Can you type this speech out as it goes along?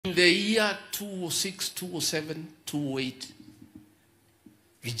In the year 2006, 2007, 2008,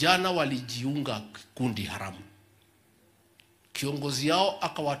 vijana walijiunga kundi haramu. Kiongozi yao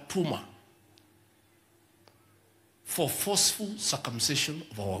akawatuma for forceful circumcision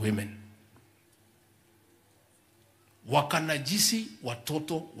of our women. Wakanajisi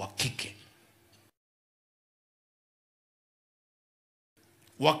watoto wa kike.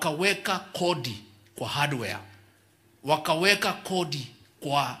 Wakaweka kodi kwa hardware. Wakaweka kodi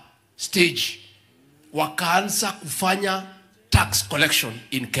kwa stage. Wakaanza kufanya tax collection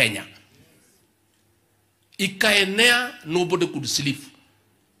in Kenya. Ikaenea, nobody could sleep.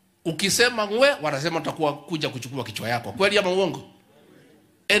 Ukisema ngwe, wanasema utakuwa kuja kuchukua kichwa yako. Kweli ama uongo?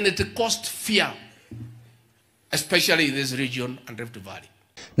 And it caused fear, especially in this region and Rift Valley.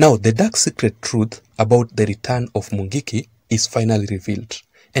 Now, the dark secret truth about the return of Mungiki is finally revealed.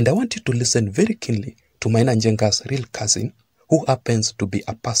 And I want you to listen very keenly to Maina Njenga's real cousin, who happens to be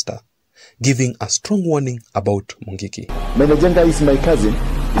a pastor, giving a strong warning about Mungiki. Maina Njenga is my cousin,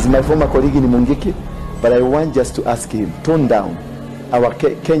 is my former colleague in Mungiki, but I want just to ask him, tone down. Our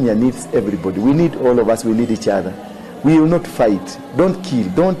Kenya needs everybody. We need all of us, we need each other. We will not fight. Don't kill.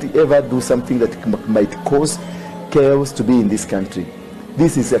 Don't ever do something that might cause chaos to be in this country.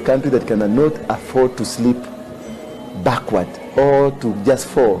 This is a country that cannot afford to slip backward or to just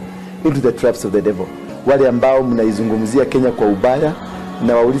fall into the traps of the devil. Wale ambao mnaizungumzia Kenya kwa ubaya,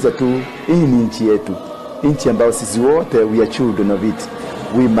 na wauliza tu, hii ni nchi yetu. Nchi ambao sisi wote, we are children of it.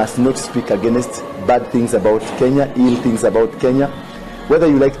 We must not speak against bad things about Kenya, ill things about Kenya. Whether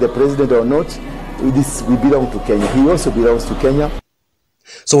you like the president or not, we belong to Kenya. He also belongs to Kenya.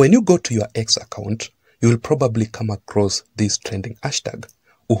 So when you go to your X account, you will probably come across this trending hashtag,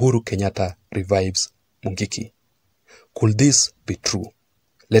 Uhuru Kenyatta revives Mungiki. Could this be true?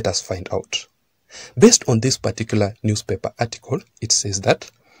 Let us find out. Based on this particular newspaper article, it says that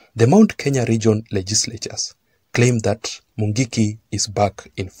the Mount Kenya region legislatures claim that Mungiki is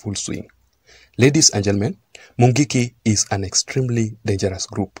back in full swing. Ladies and gentlemen, Mungiki is an extremely dangerous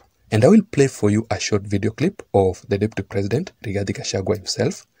group. And I will play for you a short video clip of the Deputy President, Rigathi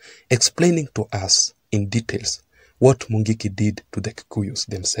himself, explaining to us in details what Mungiki did to the Kikuyus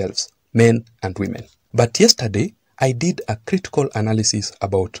themselves, men and women. But yesterday, I did a critical analysis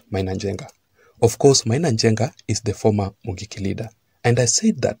about Maina Njenga. Of course, Maina Njenga is the former Mungiki leader. And I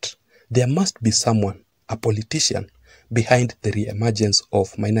said that there must be someone, a politician, behind the re-emergence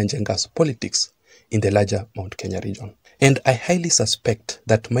of Maina Njenga's politics in the larger Mount Kenya region. And I highly suspect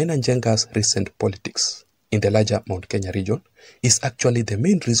that Maina Njenga's recent politics in the larger Mount Kenya region is actually the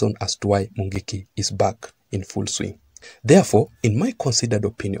main reason as to why Mungiki is back in full swing. Therefore, in my considered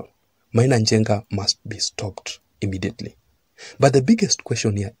opinion, Maina Njenga must be stopped immediately. But the biggest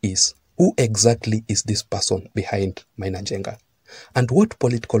question here is, who exactly is this person behind Maina Njenga? And what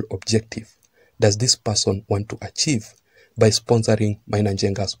political objective does this person want to achieve by sponsoring Maina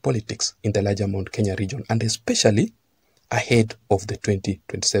Njenga's politics in the larger Mount Kenya region, and especially ahead of the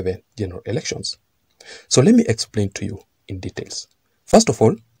 2027 general elections? So let me explain to you in details. First of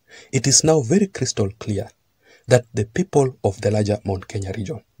all, it is now very crystal clear that the people of the larger Mount Kenya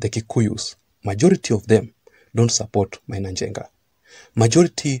region, the Kikuyus, majority of them don't support Maina Njenga.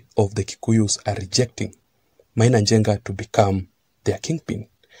 Majority of the Kikuyus are rejecting Maina Njenga to become their kingpin,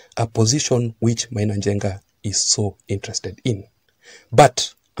 a position which Maina Njenga is so interested in.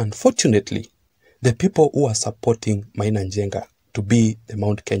 But unfortunately, the people who are supporting Maina Njenga to be the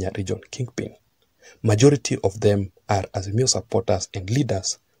Mount Kenya region kingpin, majority of them are Azimio supporters and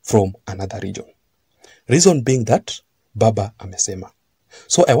leaders from another region. Reason being that Baba amesema.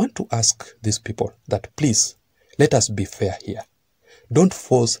 So I want to ask these people that please, let us be fair here. Don't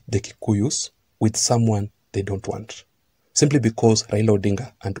force the Kikuyus with someone they don't want, simply because Raila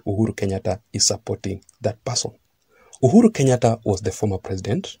Odinga and Uhuru Kenyatta is supporting that person. Uhuru Kenyatta was the former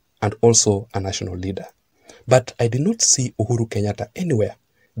president and also a national leader. But I did not see Uhuru Kenyatta anywhere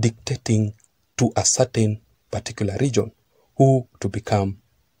dictating to a certain particular region who to become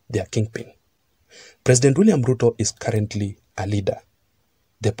their kingpin. President William Ruto is currently a leader,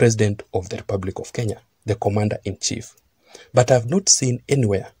 the president of the Republic of Kenya, the commander-in-chief. But I have not seen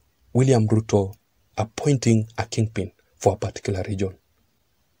anywhere William Ruto appointing a kingpin for a particular region,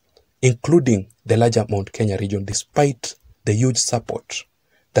 including the larger Mount Kenya region, despite the huge support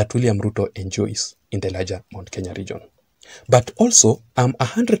that William Ruto enjoys in the larger Mount Kenya region. But also, I'm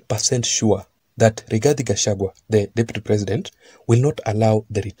 100% sure that Rigathi Gachagua, the deputy president, will not allow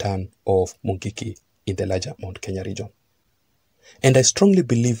the return of Mungiki in the larger Mount Kenya region. And I strongly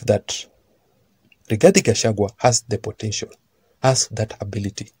believe that Rigathi Gachagua has the potential, has that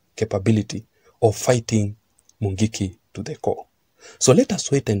ability, capability of fighting Mungiki to the core. So let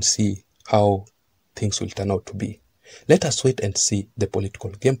us wait and see how things will turn out to be. Let us wait and see the political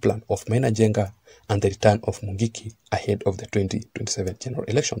game plan of Maina Njenga and the return of Mungiki ahead of the 2027 general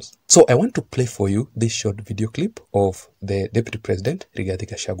elections. So I want to play for you this short video clip of the Deputy President,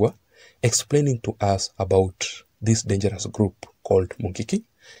 Rigathi, explaining to us about this dangerous group called Mungiki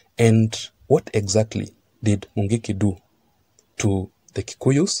and what exactly did Mungiki do to the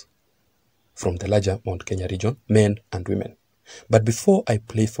Kikuyus from the larger Mount Kenya region, men and women. But before I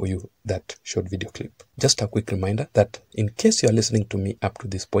play for you that short video clip, just a quick reminder that in case you are listening to me up to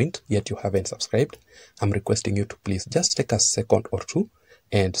this point, yet you haven't subscribed, I'm requesting you to please just take a second or two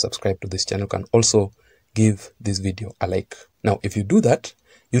and subscribe to this channel. You can also give this video a like. Now, if you do that,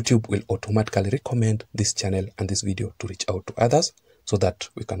 YouTube will automatically recommend this channel and this video to reach out to others so that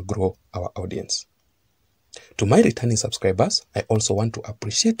we can grow our audience. To my returning subscribers, I also want to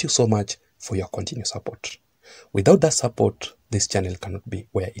appreciate you so much for your continued support. Without that support, this channel cannot be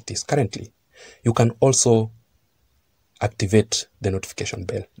where it is currently. You can also activate the notification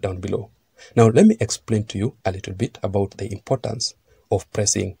bell down below. Now, let me explain to you a little bit about the importance of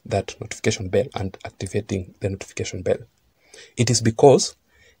pressing that notification bell and activating the notification bell. It is because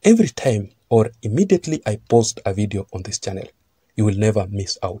every time or immediately I post a video on this channel, you will never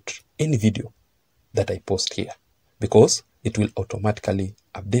miss out any video that I post here because it will automatically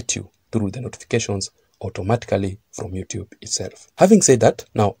update you through the notifications automatically from YouTube itself. Having said that,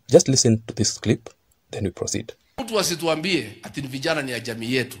 now just listen to this clip, then we proceed. Mtu asituambie ati vijana ni ya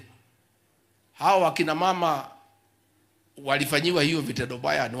jamii yetu. Hao akina mama walifanyiwa hiyo vitendo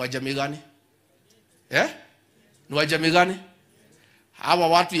baya ni wa jamii gani? Ni wa jamii gani? Hawa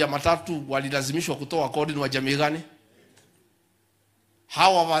watu ya matatu walilazimishwa kutoa kodi ni wa jamii gani?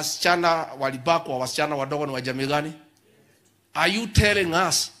 Hawa wasichana walibakwa, wasichana wadogo ni wa jamii gani? Are you telling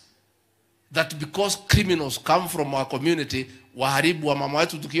us that because criminals come from our community, waharibu wa mama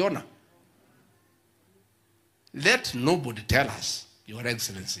wetu tukiona? Let nobody tell us, Your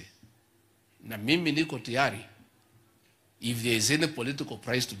Excellency. Na mimi niko tayari, if there is any political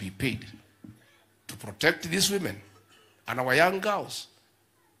price to be paid to protect these women and our young girls,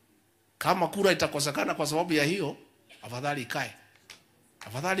 kama kura itakosekana kwa sababu ya hiyo, afadhali ikae.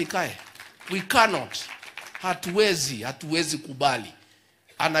 Afadhali ikae. We cannot. Hatuwezi kubali.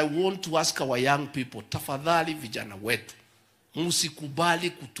 And I want to ask our young people, tafadhali vijana wetu, msikubali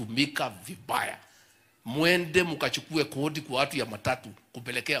kutumika vibaya. Mwende mkachukue kodi kwa watu ya matatu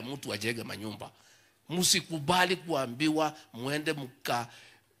kupelekea mtu ajenge manyumba. Msikubali kuambiwa mwende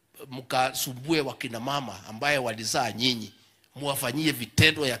mkasumbue wakina mama ambaye walizaa nyinyi, muwafanyie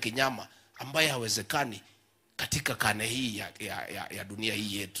vitendo ya kinyama ambaye hawezekani katika kane hii ya dunia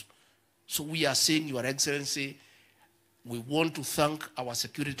hii yetu. So we are saying, Your Excellency, we want to thank our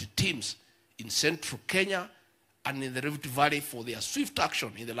security teams in Central Kenya and in the Rift Valley for their swift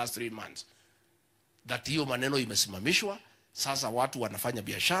action in the last 3 months. That hiyo maneno imesimamishwa, sasa watu wanafanya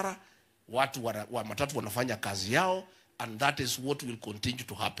biashara, watu matatu wanafanya kazi yao, and that is what will continue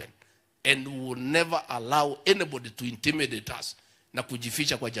to happen. And we will never allow anybody to intimidate us na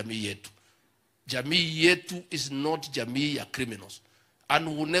kujificha kwa jamii yetu. Jamii yetu is not jamii ya criminals. And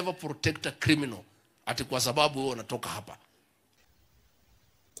we will never protect a criminal ati kwa sababu wewe unatoka hapa.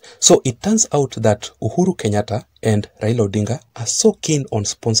 So it turns out that Uhuru Kenyatta and Raila Odinga are so keen on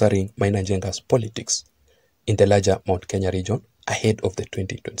sponsoring Maina Njenga's politics in the larger Mount Kenya region ahead of the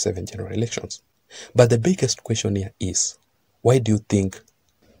 2027 general elections. But the biggest question here is, why do you think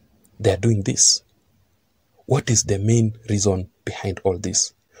they are doing this? What is the main reason behind all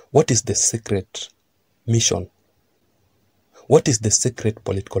this? What is the secret mission? What is the secret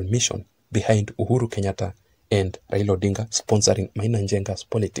political mission behind Uhuru Kenyatta and Raila Odinga sponsoring Maina Njenga's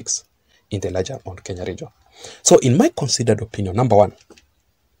politics in the larger Mount Kenya region? So in my considered opinion, number one,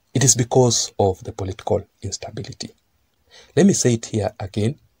 it is because of the political instability. Let me say it here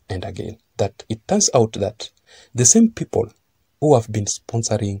again and again, that it turns out that the same people who have been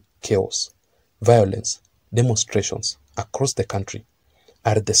sponsoring chaos, violence, demonstrations across the country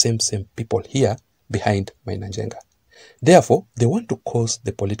are the same people here behind Maina Njenga. Therefore, they want to cause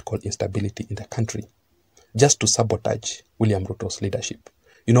the political instability in the country just to sabotage William Ruto's leadership.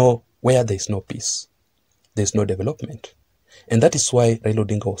 You know, where there is no peace, there is no development. And that is why Raila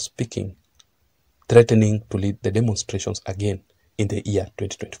Odinga was speaking, threatening to lead the demonstrations again in the year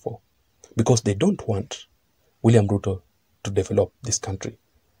 2024. Because they don't want William Ruto to develop this country,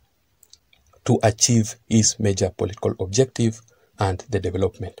 to achieve his major political objective and the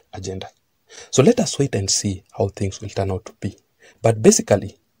development agenda. So let us wait and see how things will turn out to be. But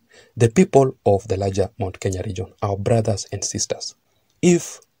basically, the people of the larger Mount Kenya region, our brothers and sisters,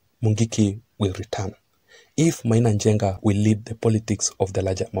 if Mungiki will return, if Maina Njenga will lead the politics of the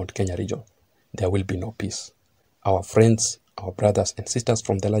larger Mount Kenya region, there will be no peace. Our friends, our brothers and sisters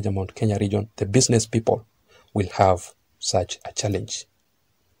from the larger Mount Kenya region, the business people, will have such a challenge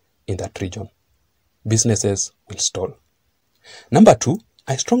in that region. Businesses will stall. Number 2,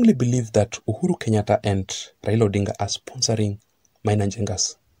 I strongly believe that Uhuru Kenyatta and Raila Odinga are sponsoring Maina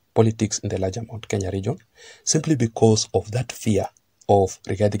Njenga's politics in the larger Mount Kenya region simply because of that fear of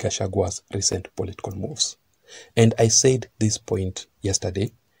Rigathi Gachagwa's recent political moves. And I said this point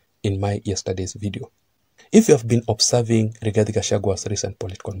yesterday in my yesterday's video. If you have been observing Rigathi Gachagwa's recent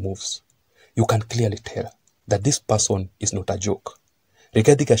political moves, you can clearly tell that this person is not a joke.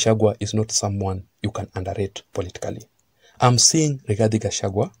 Rigathi Gachagua is not someone you can underrate politically. I'm seeing Rigathi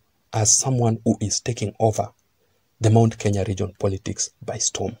Gachagua as someone who is taking over the Mount Kenya region politics by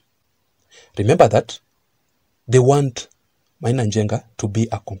storm. Remember that they want Maina Njenga to be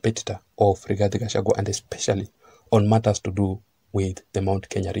a competitor of Rigathi Gachagua, and especially on matters to do with the Mount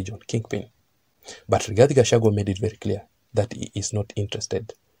Kenya region kingpin. But Rigathi Gachagua made it very clear that he is not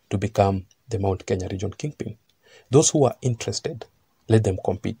interested to become the Mount Kenya region kingpin. Those who are interested, let them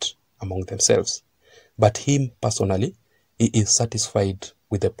compete among themselves. But him personally, he is satisfied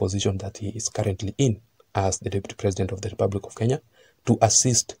with the position that he is currently in as the Deputy President of the Republic of Kenya to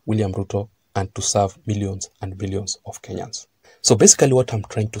assist William Ruto and to serve millions and billions of Kenyans. So basically what I'm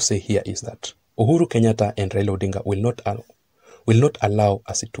trying to say here is that Uhuru Kenyatta and Raila Odinga will not allow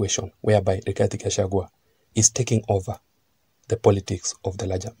a situation whereby Rigathi Gachagua is taking over the politics of the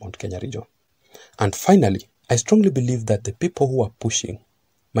larger Mount Kenya region. And finally, I strongly believe that the people who are pushing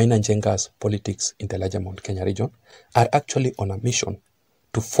Maina Njenga's politics in the larger Mount Kenya region are actually on a mission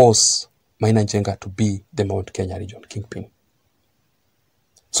to force Maina Njenga to be the Mount Kenya region kingpin.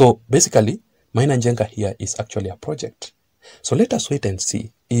 So basically, Maina Njenga here is actually a project. So let us wait and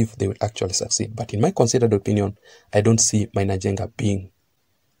see if they will actually succeed. But in my considered opinion, I don't see Maina Njenga being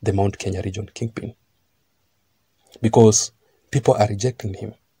the Mount Kenya region kingpin, because people are rejecting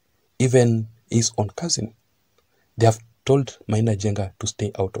him. Even his own cousin, they have told Maina Njenga to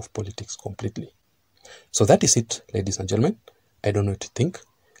stay out of politics completely. So that is it, ladies and gentlemen. I don't know what you think.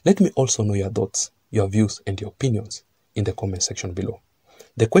 Let me also know your thoughts, your views and your opinions in the comment section below.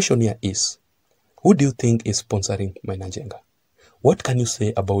 The question here is, who do you think is sponsoring Maina Njenga? What can you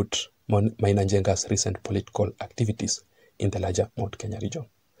say about Maina Njenga's recent political activities in the larger Mount Kenya region?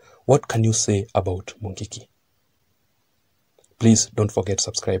 What can you say about Mungiki? Please don't forget to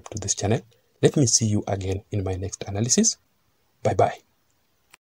subscribe to this channel. Let me see you again in my next analysis. Bye-bye.